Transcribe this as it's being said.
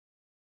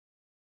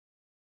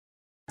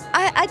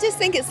I just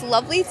think it's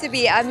lovely to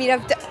be,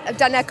 I've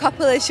done a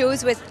couple of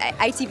shows with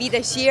ITV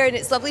this year, and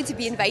it's lovely to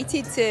be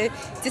invited to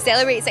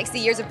celebrate 60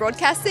 years of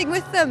broadcasting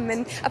with them.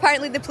 And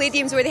apparently the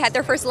Palladium's where they had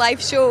their first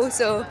live show,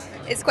 so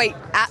it's quite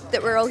apt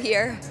that we're all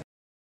here.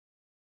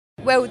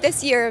 Well,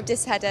 this year I've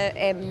just had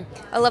a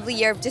lovely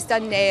year. I've just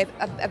done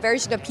a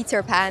version of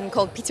Peter Pan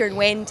called Peter and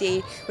Wendy,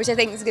 which I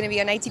think is going to be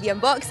on ITV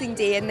Unboxing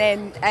Day, and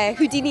then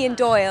Houdini and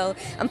Doyle.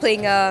 I'm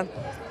playing a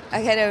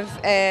kind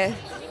of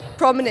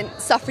prominent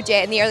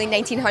suffragette in the early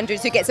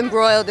 1900s who gets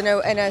embroiled in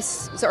a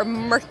sort of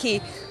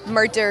murky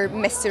murder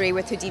mystery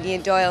with Houdini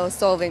and Doyle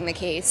solving the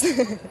case.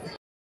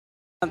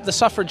 The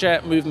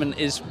suffragette movement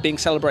is being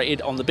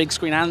celebrated on the big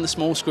screen and the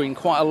small screen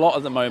quite a lot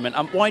at the moment.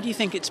 Why do you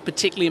think it's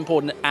particularly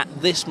important at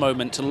this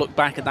moment to look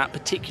back at that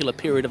particular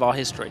period of our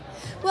history?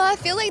 Well, I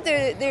feel like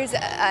there's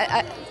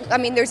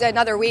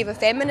another wave of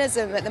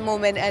feminism at the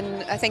moment,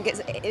 and I think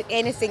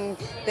anything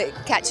that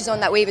catches on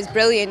that wave is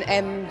brilliant.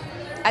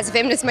 As a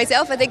feminist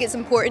myself, I think it's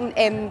important.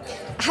 I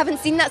haven't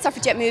seen that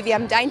suffragette movie.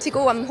 I'm dying to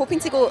go. I'm hoping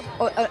to go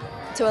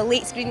to a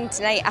late screening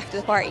tonight after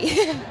the party.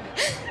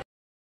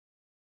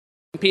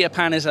 Peter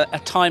Pan is a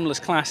timeless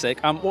classic.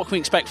 What can we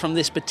expect from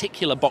this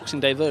particular Boxing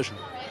Day version?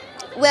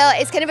 Well,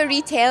 it's kind of a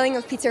retelling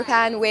of Peter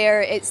Pan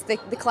where it's the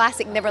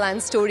classic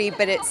Neverland story,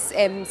 but it's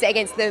set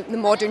against the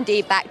modern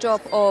day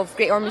backdrop of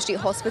Great Ormond Street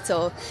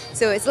Hospital.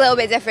 So it's a little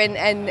bit different,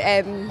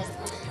 and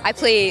I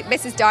play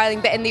Mrs. Darling,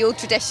 but in the old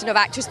tradition of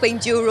actors playing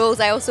dual roles.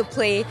 I also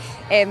play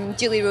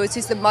Julie Rose,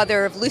 who's the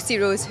mother of Lucy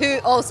Rose, who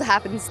also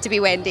happens to be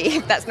Wendy,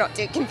 if that's not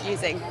too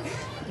confusing.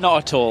 Not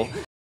at all.